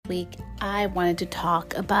week, I wanted to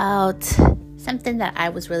talk about something that I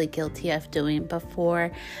was really guilty of doing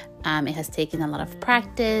before. It has taken a lot of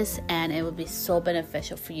practice and it would be so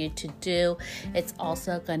beneficial for you to do. It's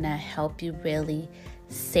also going to help you really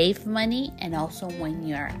save money, and also when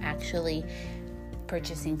you're actually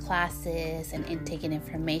purchasing classes and intaking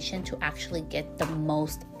information to actually get the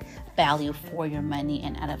most value for your money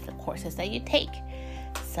and out of the courses that you take.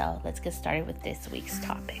 So let's get started with this week's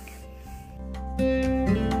topic.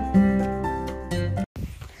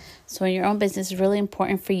 So in your own business, it's really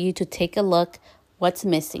important for you to take a look what's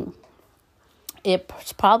missing.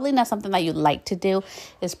 It's probably not something that you like to do.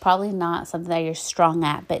 It's probably not something that you're strong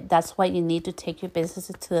at, but that's what you need to take your business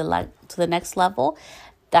to the next level.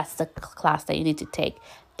 That's the class that you need to take.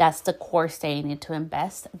 That's the course that you need to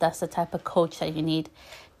invest. That's the type of coach that you need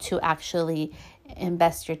to actually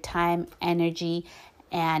invest your time, energy,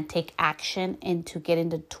 and take action into getting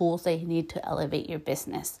the tools that you need to elevate your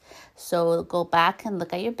business. So go back and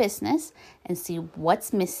look at your business and see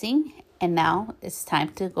what's missing. And now it's time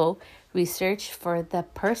to go research for the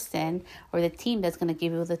person or the team that's going to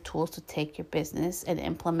give you the tools to take your business and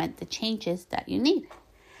implement the changes that you need.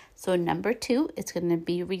 So number 2, it's going to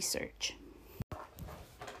be research.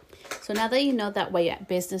 So now that you know that what your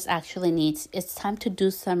business actually needs, it's time to do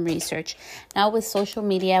some research. Now with social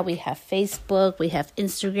media, we have Facebook, we have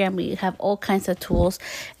Instagram, we have all kinds of tools.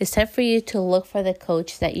 It's time for you to look for the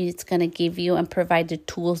coach that it's going to give you and provide the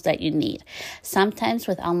tools that you need. Sometimes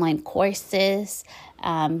with online courses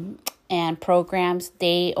and programs,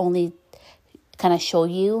 they only kind of show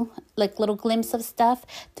you like little glimpse of stuff.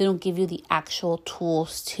 They don't give you the actual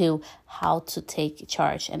tools to how to take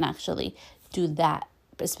charge and actually do that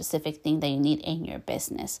specific thing that you need in your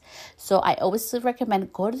business. So I always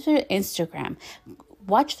recommend go to their Instagram,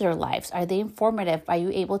 watch their lives. Are they informative? Are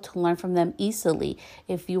you able to learn from them easily?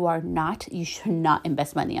 If you are not, you should not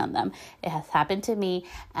invest money on them. It has happened to me.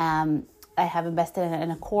 I have invested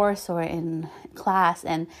in a course or in class,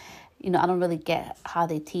 and I don't really get how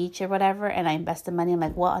they teach or whatever, and I invested money. I'm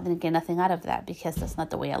like, well, I didn't get nothing out of that because that's not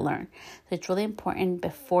the way I learn. So it's really important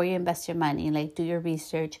before you invest your money, like do your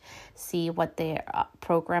research, see what their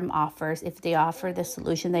program offers. If they offer the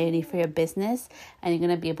solution that you need for your business and you're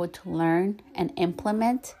going to be able to learn and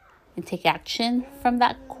implement and take action from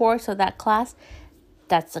that course or that class,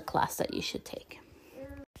 that's a class that you should take.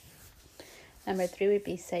 Number 3 would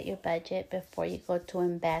be set your budget before you go to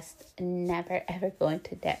invest. Never, ever go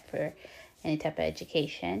into debt for any type of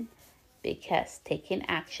education, because taking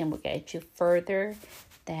action will get you further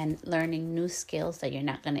than learning new skills that you're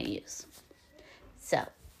not going to use. So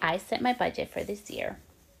I set my budget for this year.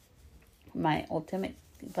 My ultimate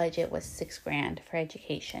budget was $6,000 for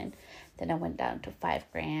education. Then I went down to $5,000,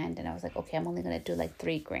 and I was like, okay, I'm only going to do like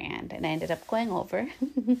 $3,000. And I ended up going over.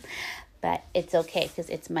 But it's okay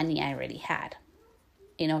because it's money I already had,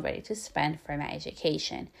 ready to spend for my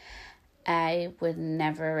education. I would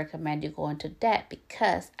never recommend you go into debt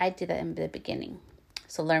because I did that in the beginning.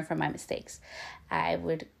 So learn from my mistakes. I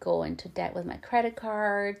would go into debt with my credit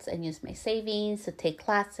cards and use my savings to take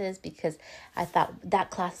classes because I thought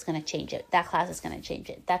that class is going to change it. That class is going to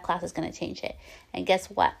change it. That class is going to change it. And guess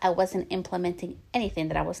what? I wasn't implementing anything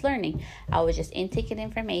that I was learning. I was just intaking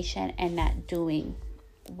information and not doing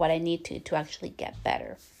what I need to actually get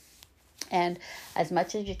better. And as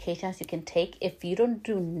much education as you can take, if you don't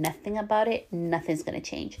do nothing about it, nothing's going to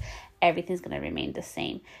change. Everything's going to remain the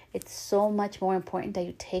same. It's so much more important that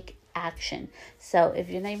you take action. So if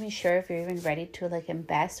you're not even sure if you're even ready to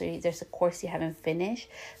invest, or there's a course you haven't finished,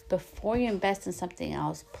 before you invest in something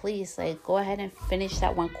else, please go ahead and finish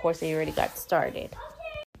that one course that you already got started.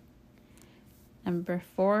 Number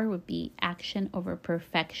 4 would be action over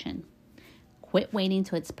perfection. Quit waiting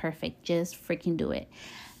till it's perfect. Just freaking do it.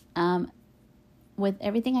 With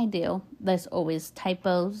everything I do, there's always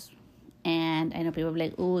typos. And I know people are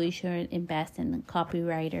like, oh, you should invest in a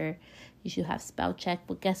copywriter. You should have spell check.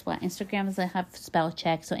 But guess what? Instagram doesn't have spell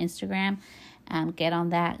check. So Instagram, get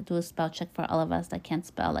on that. Do a spell check for all of us that can't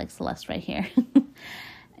spell, like Celeste right here.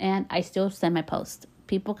 And I still send my post.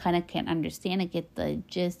 People kind of can't understand and get the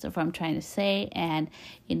gist of what I'm trying to say. And,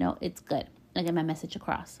 it's good. I get my message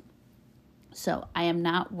across. So I am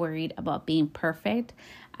not worried about being perfect.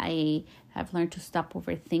 I have learned to stop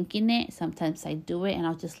overthinking it. Sometimes I do it and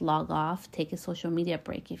I'll just log off, take a social media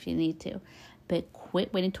break if you need to. But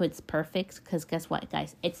quit waiting till it's perfect, because guess what,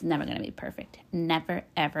 guys? It's never going to be perfect. Never,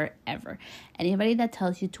 ever, ever. Anybody that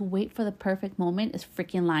tells you to wait for the perfect moment is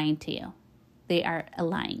freaking lying to you. They are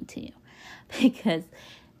lying to you because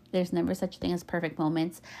there's never such thing as perfect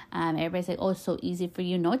moments. Everybody's like, oh, it's so easy for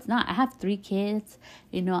you. No, it's not. I have 3 kids.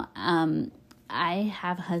 I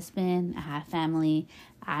have a husband, I have family,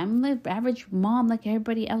 I'm the average mom like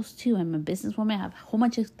everybody else too. I'm a businesswoman. I have a whole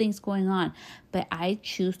bunch of things going on. But I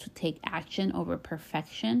choose to take action over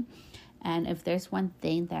perfection. And if there's one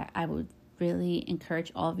thing that I would really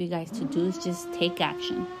encourage all of you guys to do is just take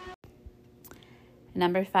action.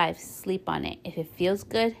 Number 5, sleep on it. If it feels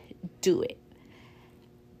good, do it.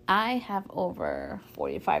 I have over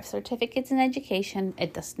 45 certificates in education.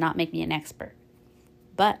 It does not make me an expert,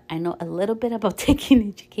 but I know a little bit about taking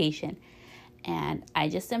education. And I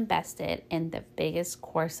just invested in the biggest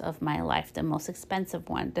course of my life, the most expensive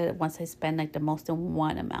one, the ones I spend like the most in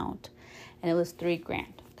one amount. And it was $3,000.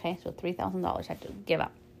 Okay, so $3,000 I had to give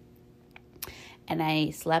up. And I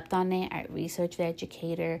slept on it. I researched the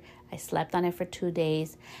educator. I slept on it for 2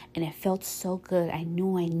 days. And it felt so good. I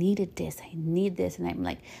knew I needed this. I need this. And I'm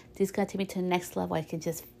like, this got to take me to the next level. I can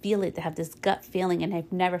just feel it, to have this gut feeling. And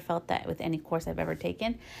I've never felt that with any course I've ever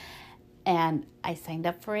taken. And I signed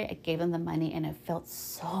up for it. I gave them the money. And it felt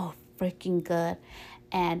so freaking good.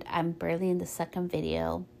 And I'm barely in the second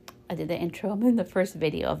video. I did the intro. I'm in the first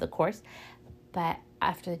video of the course. But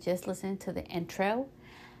after just listening to the intro,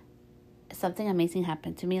 something amazing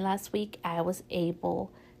happened to me last week. I was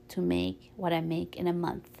able to make what I make in a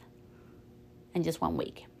month in just 1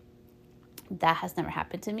 week. That has never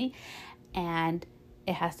happened to me. And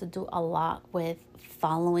it has to do a lot with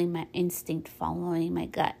following my instinct, following my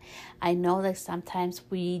gut. I know that sometimes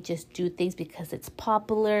we just do things because it's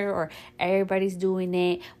popular or everybody's doing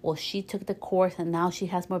it. Well, she took the course and now she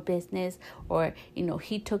has more business. Or,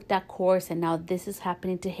 he took that course and now this is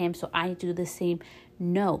happening to him, so I do the same.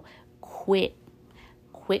 No. Quit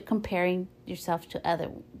comparing yourself to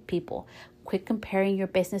other people. Quit comparing your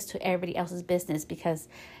business to everybody else's business, because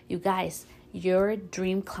you guys, your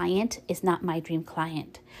dream client is not my dream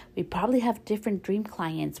client. We probably have different dream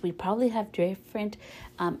clients. We probably have different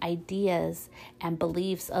ideas and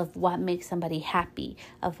beliefs of what makes somebody happy,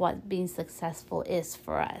 of what being successful is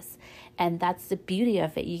for us. And that's the beauty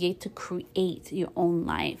of it. You get to create your own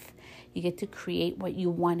life. You get to create what you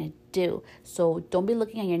want to do. So don't be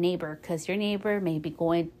looking at your neighbor, because your neighbor may be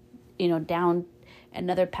going, down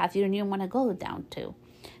another path you don't even want to go down to.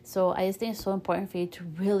 So I just think it's so important for you to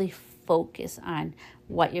really focus on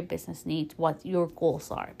what your business needs, what your goals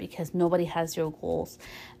are, because nobody has your goals.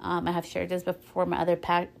 I have shared this before my other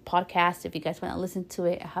podcast. If you guys want to listen to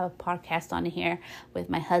it, I have a podcast on here with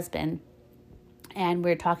my husband. And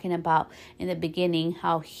we're talking about in the beginning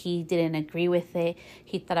how he didn't agree with it.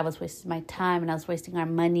 He thought I was wasting my time and I was wasting our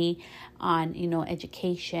money on,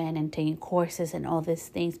 education and taking courses and all these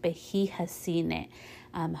things. But he has seen it,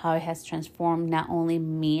 how it has transformed not only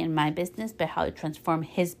me and my business, but how it transformed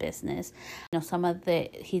his business. Some of the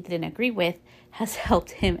he didn't agree with has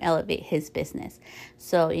helped him elevate his business.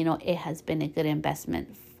 So, it has been a good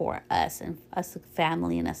investment for us and us a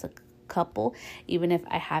family and us a couple, even if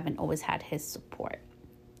I haven't always had his support.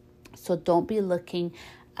 So don't be looking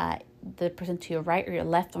at the person to your right or your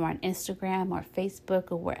left, or on Instagram or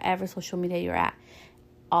Facebook or wherever social media you're at.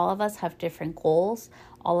 All of us have different goals.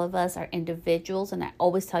 All of us are individuals. And I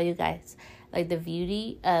always tell you guys, like, the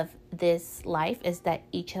beauty of this life is that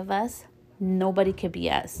each of us, nobody could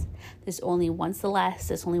be us. There's only one Celeste.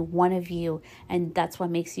 There's only one of you. And that's what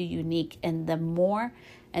makes you unique. And the more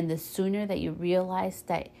and the sooner that you realize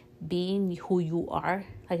that being who you are,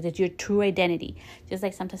 like that's your true identity. Just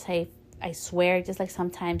like sometimes I swear, just like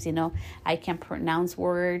sometimes, I can't pronounce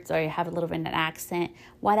words or I have a little bit of an accent,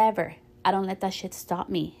 whatever. I don't let that shit stop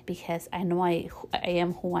me, because I know I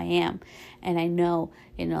am who I am. And I know,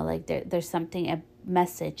 like there's something, a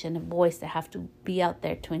message and a voice that have to be out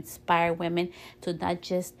there to inspire women to not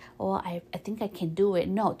just, I think I can do it.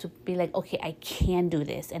 No, to be like, okay, I can do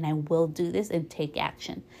this and I will do this and take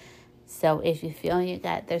action. So if you feel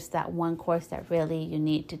there's that one course that really you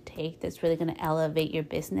need to take that's really going to elevate your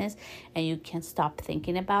business and you can't stop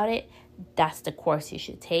thinking about it, that's the course you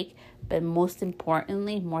should take. But most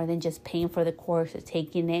importantly, more than just paying for the course or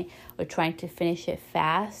taking it or trying to finish it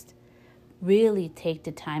fast, really take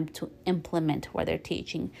the time to implement what they're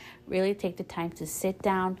teaching. Really take the time to sit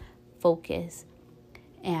down, focus,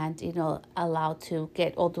 and allow to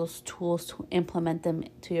get all those tools to implement them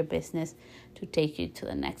to your business to take you to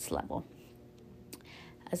the next level.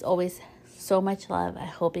 As always, so much love. I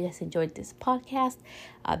hope you guys enjoyed this podcast.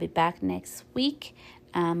 I'll be back next week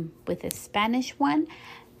with a Spanish one,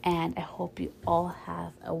 and I hope you all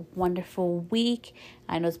have a wonderful week.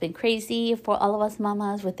 I know it's been crazy for all of us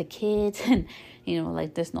mamas with the kids, and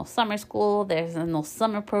like there's no summer school, there's no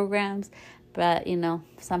summer programs. But,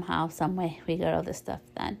 somehow, some way, we got all this stuff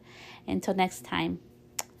done. Until next time,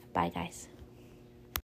 bye, guys.